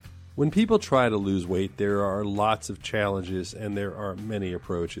When people try to lose weight, there are lots of challenges and there are many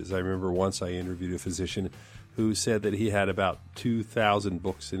approaches. I remember once I interviewed a physician who said that he had about 2,000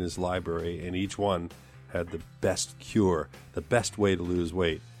 books in his library, and each one had the best cure, the best way to lose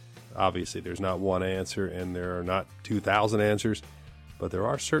weight. Obviously, there's not one answer, and there are not 2,000 answers, but there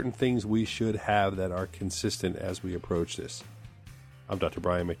are certain things we should have that are consistent as we approach this. I'm Dr.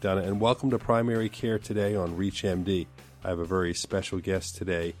 Brian McDonough, and welcome to Primary Care Today on ReachMD. I have a very special guest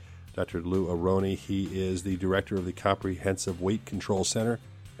today, Dr. Lou Aronne. He is the director of the Comprehensive Weight Control Center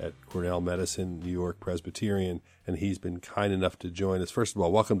at Cornell Medicine, New York Presbyterian, and he's been kind enough to join us. First of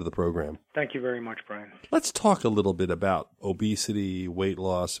all, welcome to the program. Thank you very much, Brian. Let's talk a little bit about obesity, weight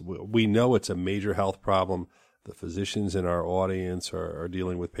loss. We know it's a major health problem. The physicians in our audience are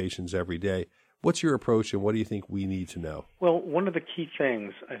dealing with patients every day. What's your approach, and what do you think we need to know? Well, one of the key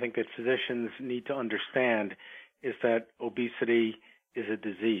things I think that physicians need to understand is that obesity is a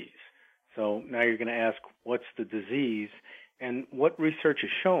disease. So now you're going to ask, what's the disease? And what research is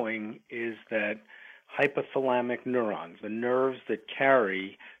showing is that hypothalamic neurons, the nerves that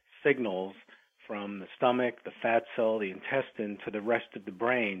carry signals from the stomach, the fat cell, the intestine to the rest of the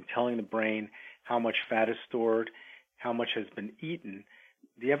brain, telling the brain how much fat is stored, how much has been eaten,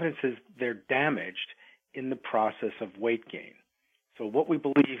 the evidence is they're damaged in the process of weight gain. So what we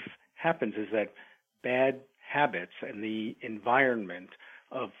believe happens is that bad habits and the environment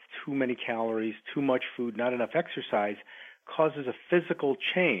of too many calories, too much food, not enough exercise causes a physical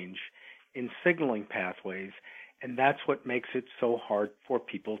change in signaling pathways, and that's what makes it so hard for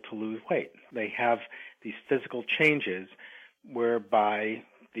people to lose weight. They have these physical changes whereby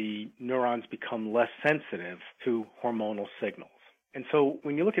the neurons become less sensitive to hormonal signals. And so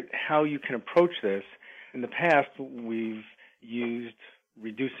when you look at how you can approach this, in the past we've used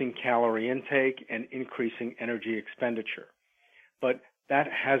reducing calorie intake and increasing energy expenditure. But that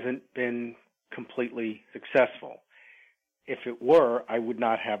hasn't been completely successful. If it were, I would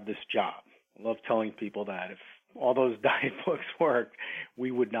not have this job. I love telling people that if all those diet books worked,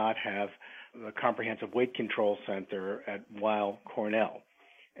 we would not have the Comprehensive Weight Control Center at Weill Cornell.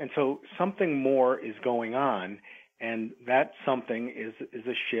 And so something more is going on, and that something is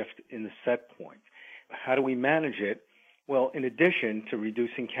a shift in the set point. How do we manage it? Well, in addition to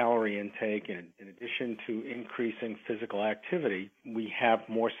reducing calorie intake and in addition to increasing physical activity, we have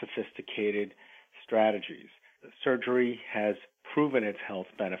more sophisticated strategies. Surgery has proven its health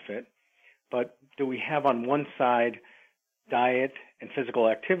benefit, but do we have on one side diet and physical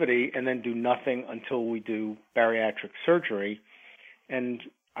activity and then do nothing until we do bariatric surgery? And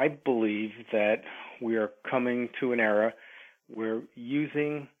I believe that we are coming to an era where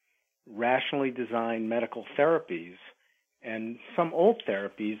using rationally designed medical therapies and some old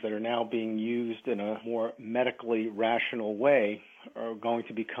therapies that are now being used in a more medically rational way are going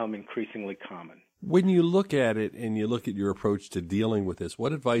to become increasingly common. When you look at it and you look at your approach to dealing with this,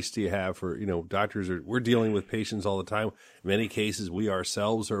 what advice do you have for, doctors we're dealing with patients all the time. In many cases, we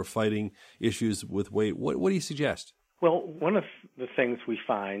ourselves are fighting issues with weight. What do you suggest? Well, one of the things we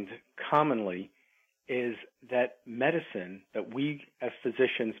find commonly is that medicine that we as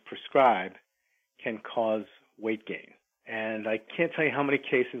physicians prescribe can cause weight gain. And I can't tell you how many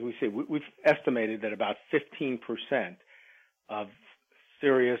cases we see. We've estimated that about 15% of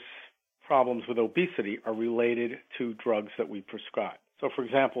serious problems with obesity are related to drugs that we prescribe. So, for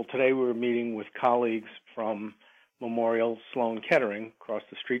example, today we were meeting with colleagues from Memorial Sloan Kettering across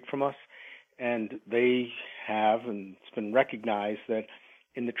the street from us, and they have, and it's been recognized that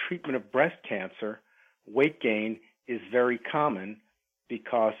in the treatment of breast cancer, weight gain is very common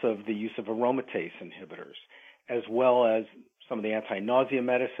because of the use of aromatase inhibitors, as well as some of the anti-nausea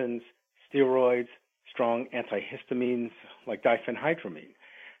medicines, steroids, strong antihistamines like diphenhydramine.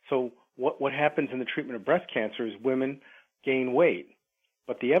 So what happens in the treatment of breast cancer is women gain weight,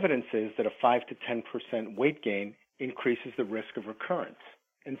 but the evidence is that a 5 to 10% weight gain increases the risk of recurrence.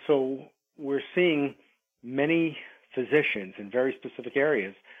 And so we're seeing many physicians in very specific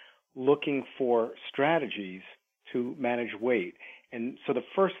areas looking for strategies to manage weight. And so the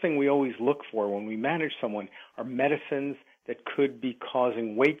first thing we always look for when we manage someone are medicines that could be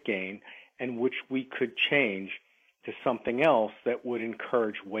causing weight gain and which we could change to something else that would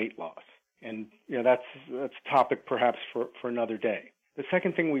encourage weight loss. And that's a topic perhaps for another day. The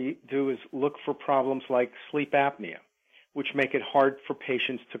second thing we do is look for problems like sleep apnea, which make it hard for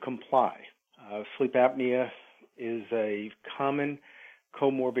patients to comply. Sleep apnea is a common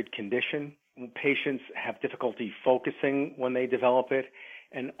comorbid condition. Patients have difficulty focusing when they develop it,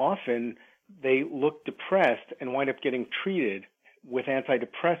 and often they look depressed and wind up getting treated with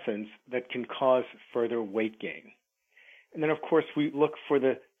antidepressants that can cause further weight gain. And then, of course, we look for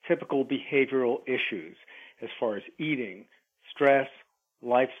the typical behavioral issues as far as eating, stress,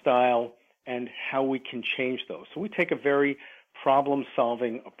 lifestyle, and how we can change those. So we take a very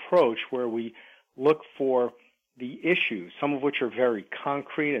problem-solving approach where we look for the issues, some of which are very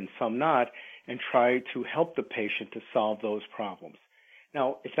concrete and some not, and try to help the patient to solve those problems.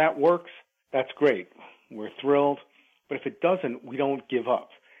 Now, if that works, that's great. We're thrilled. But if it doesn't, we don't give up.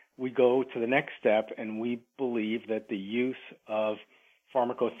 We go to the next step, and we believe that the use of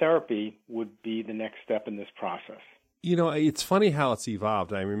pharmacotherapy would be the next step in this process. You know, it's funny how it's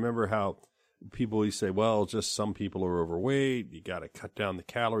evolved. I remember how people used to say, well, just some people are overweight. You got to cut down the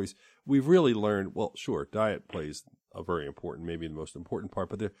calories. We've really learned, well, sure, diet plays a very important, maybe the most important part,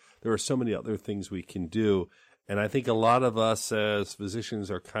 but there are so many other things we can do. And I think a lot of us as physicians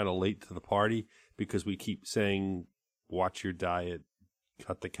are kind of late to the party because we keep saying, watch your diet,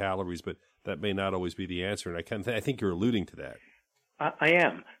 cut the calories, but that may not always be the answer. And I think you're alluding to that. I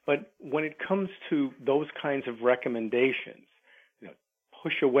am. But when it comes to those kinds of recommendations,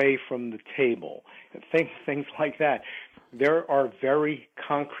 push away from the table, things like that, there are very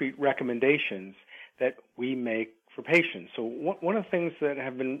concrete recommendations that we make for patients. So one of the things that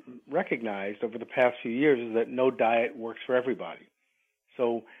have been recognized over the past few years is that no diet works for everybody.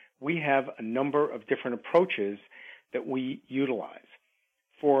 So we have a number of different approaches that we utilize.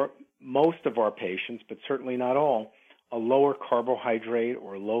 For most of our patients, but certainly not all, a lower carbohydrate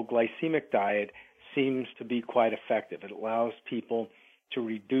or low glycemic diet seems to be quite effective. It allows people to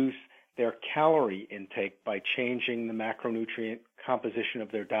reduce their calorie intake by changing the macronutrient composition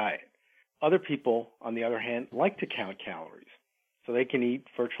of their diet. Other people, on the other hand, like to count calories. So they can eat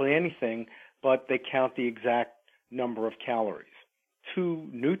virtually anything, but they count the exact number of calories. Two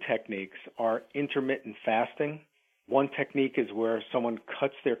new techniques are intermittent fasting. One technique is where someone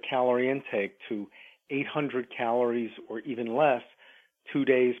cuts their calorie intake to 800 calories or even less 2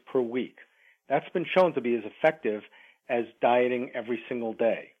 days per week. That's been shown to be as effective as dieting every single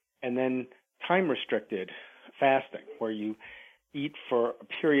day. And then time-restricted fasting, where you eat for a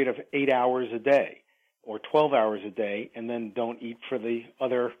period of 8 hours a day or 12 hours a day and then don't eat for the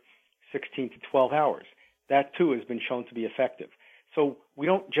other 16 to 12 hours. That, too, has been shown to be effective. So we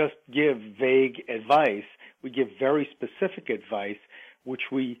don't just give vague advice. We give very specific advice, which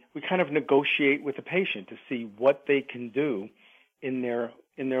we kind of negotiate with the patient to see what they can do in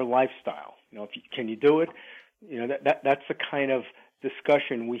their lifestyle. Can you do it? That's the kind of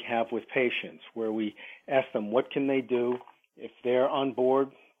discussion we have with patients where we ask them what can they do. If they're on board,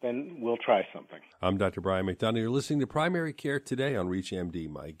 then we'll try something. I'm Dr. Brian McDonough. You're listening to Primary Care Today on ReachMD.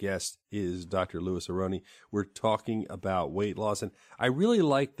 My guest is Dr. Louis Aronne. We're talking about weight loss, and I really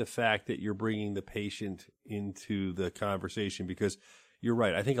like the fact that you're bringing the patient into the conversation because you're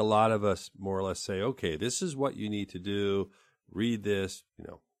right. I think a lot of us more or less say, okay, this is what you need to do. Read this,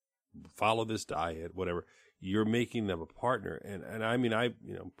 follow this diet, whatever. You're making them a partner. And I mean,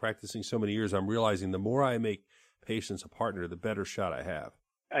 practicing so many years, I'm realizing the more I make patients a partner, the better shot I have.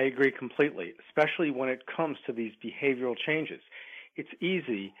 I agree completely, especially when it comes to these behavioral changes. It's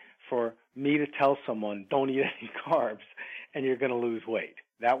easy for me to tell someone, don't eat any carbs, and you're going to lose weight.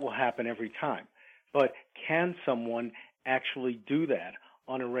 That will happen every time. But can someone actually do that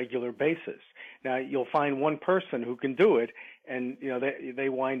on a regular basis? Now, you'll find one person who can do it, and they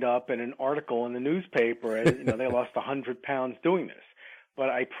wind up in an article in the newspaper, and they lost 100 pounds doing this. But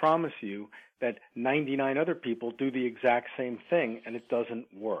I promise you that 99 other people do the exact same thing, and it doesn't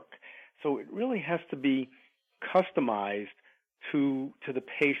work. So it really has to be customized to the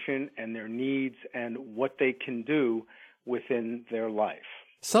patient and their needs and what they can do within their life.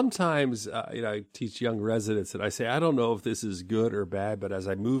 Sometimes, I teach young residents and I say, I don't know if this is good or bad, but as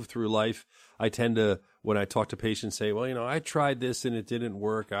I move through life, I tend to, when I talk to patients, say, well, I tried this and it didn't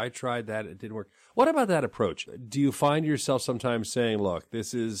work. I tried that, it didn't work. What about that approach? Do you find yourself sometimes saying, look,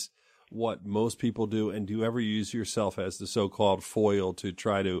 this is what most people do, and do you ever use yourself as the so-called foil to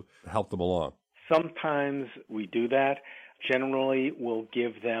try to help them along? Sometimes we do that. Generally, we'll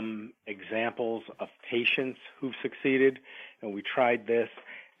give them examples of patients who've succeeded, and we tried this,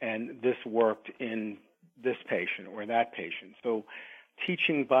 and this worked in this patient or that patient. So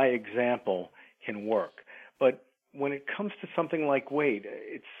teaching by example can work. But when it comes to something like weight,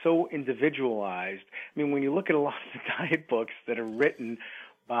 it's so individualized. I mean, when you look at a lot of the diet books that are written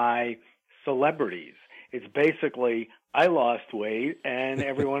by celebrities, it's basically, I lost weight and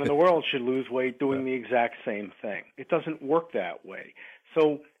everyone in the world should lose weight doing the exact same thing. It doesn't work that way.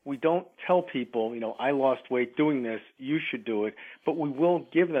 So we don't tell people, I lost weight doing this, you should do it, but we will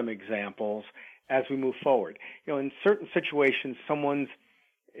give them examples as we move forward. In certain situations,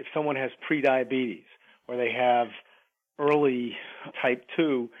 if someone has prediabetes or they have early type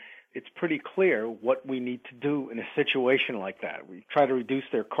 2, it's pretty clear what we need to do in a situation like that. We try to reduce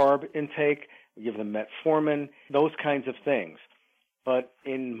their carb intake, we give them metformin, those kinds of things. But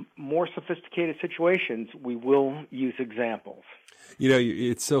in more sophisticated situations, we will use examples. You know,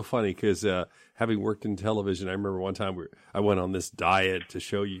 it's so funny because having worked in television, I remember one time I went on this diet to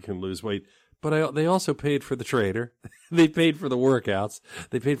show you can lose weight, but they also paid for the trainer. They paid for the workouts.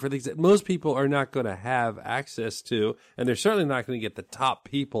 They paid for things that most people are not going to have access to, and they're certainly not going to get the top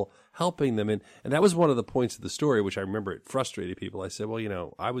people helping them. And that was one of the points of the story, which I remember it frustrated people. I said, well, you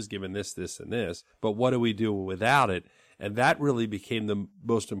know, I was given this, this, and this, but what do we do without it? And that really became the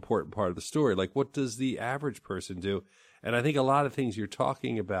most important part of the story. Like, what does the average person do? And I think a lot of things you're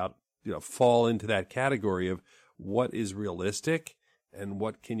talking about, you know, fall into that category of what is realistic and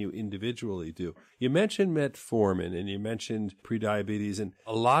what can you individually do. You mentioned metformin and you mentioned prediabetes, and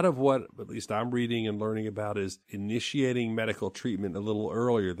a lot of what, at least I'm reading and learning about, is initiating medical treatment a little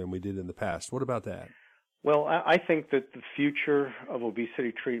earlier than we did in the past. What about that? Well, I think that the future of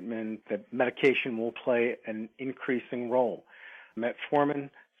obesity treatment, that medication will play an increasing role. Metformin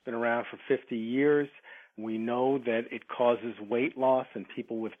has been around for 50 years. We know that it causes weight loss in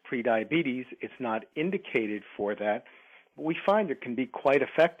people with prediabetes. It's not indicated for that, but we find it can be quite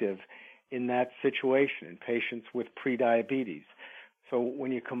effective in that situation in patients with prediabetes. So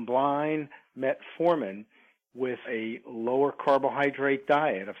when you combine metformin with a lower carbohydrate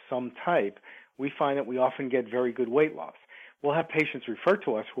diet of some type, we find that we often get very good weight loss. We'll have patients refer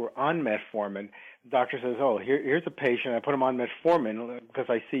to us who are on metformin. The doctor says, oh, here's a patient. I put him on metformin because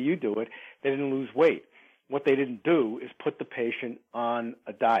I see you do it. They didn't lose weight. What they didn't do is put the patient on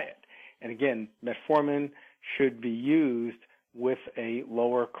a diet. And again, metformin should be used with a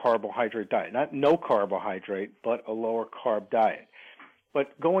lower carbohydrate diet. Not no carbohydrate, but a lower carb diet.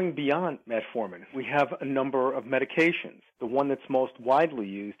 But going beyond metformin, we have a number of medications. The one that's most widely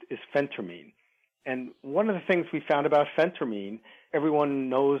used is phentermine. And one of the things we found about phentermine, everyone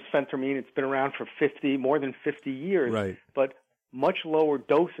knows phentermine, it's been around for more than 50 years, right, but much lower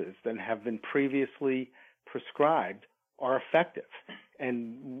doses than have been previously prescribed are effective.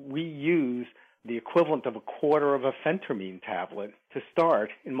 And we use the equivalent of a quarter of a phentermine tablet to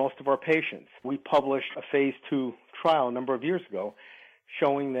start in most of our patients. We published a phase 2 trial a number of years ago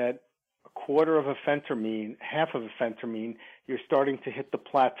showing that a quarter of a phentermine, half of a phentermine, you're starting to hit the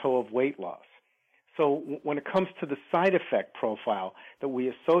plateau of weight loss. So when it comes to the side effect profile that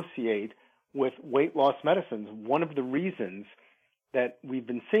we associate with weight loss medicines, one of the reasons that we've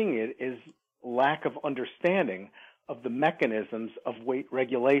been seeing it is lack of understanding of the mechanisms of weight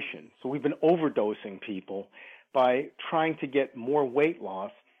regulation. So we've been overdosing people by trying to get more weight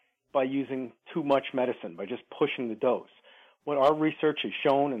loss by using too much medicine, by just pushing the dose. What our research has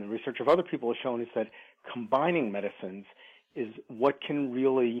shown, and the research of other people has shown, is that combining medicines is what can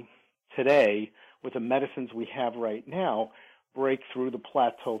really, today, with the medicines we have right now, break through the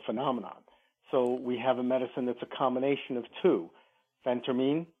plateau phenomenon. So we have a medicine that's a combination of two,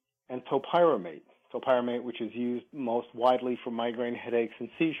 phentermine and topiramate. Topiramate, which is used most widely for migraine headaches and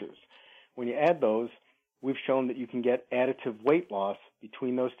seizures. When you add those, we've shown that you can get additive weight loss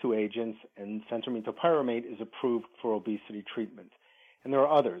between those two agents, and phentermine topiramate is approved for obesity treatment. And there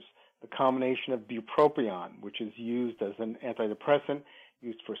are others. The combination of bupropion, which is used as an antidepressant,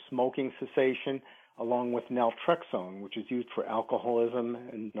 used for smoking cessation, along with naltrexone, which is used for alcoholism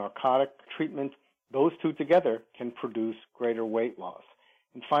and narcotic treatment. Those two together can produce greater weight loss.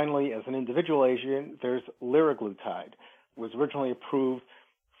 And finally, as an individual agent, there's liraglutide. It was originally approved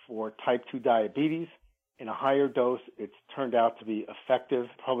for type 2 diabetes. In a higher dose, it's turned out to be effective,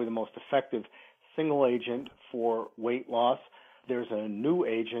 probably the most effective single agent for weight loss. There's a new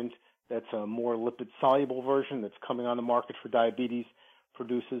agent that's a more lipid-soluble version that's coming on the market for diabetes,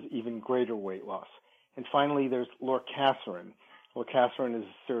 produces even greater weight loss. And finally, there's lorcaserin. Lorcaserin is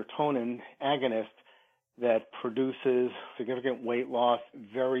a serotonin agonist that produces significant weight loss,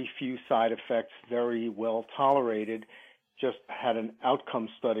 very few side effects, very well tolerated. Just had an outcome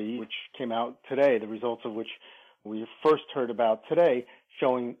study which came out today, the results of which we first heard about today,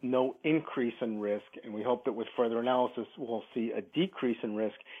 showing no increase in risk, and we hope that with further analysis we'll see a decrease in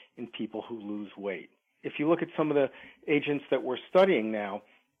risk in people who lose weight. If you look at some of the agents that we're studying now,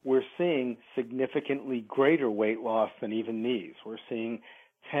 we're seeing significantly greater weight loss than even these. We're seeing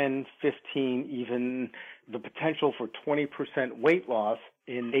 10, 15, even the potential for 20% weight loss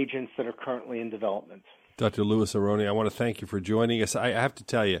in agents that are currently in development. Dr. Louis Aronne, I want to thank you for joining us. I have to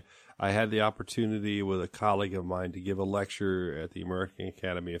tell you, I had the opportunity with a colleague of mine to give a lecture at the American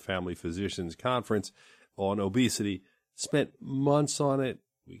Academy of Family Physicians conference on obesity. Spent months on it.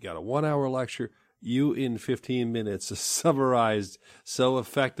 We got a 1-hour lecture. You, in 15 minutes, summarized so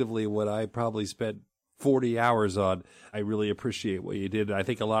effectively what I probably spent 40 hours on. I really appreciate what you did. And I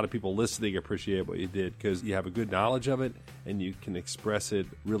think a lot of people listening appreciate what you did because you have a good knowledge of it and you can express it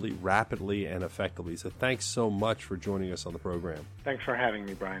really rapidly and effectively. So thanks so much for joining us on the program. Thanks for having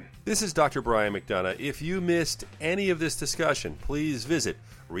me, Brian. This is Dr. Brian McDonough. If you missed any of this discussion, please visit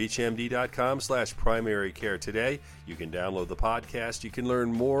reachmd.com/primary care today. You can download the podcast. You can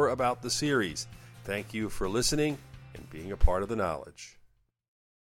learn more about the series. Thank you for listening and being a part of the knowledge.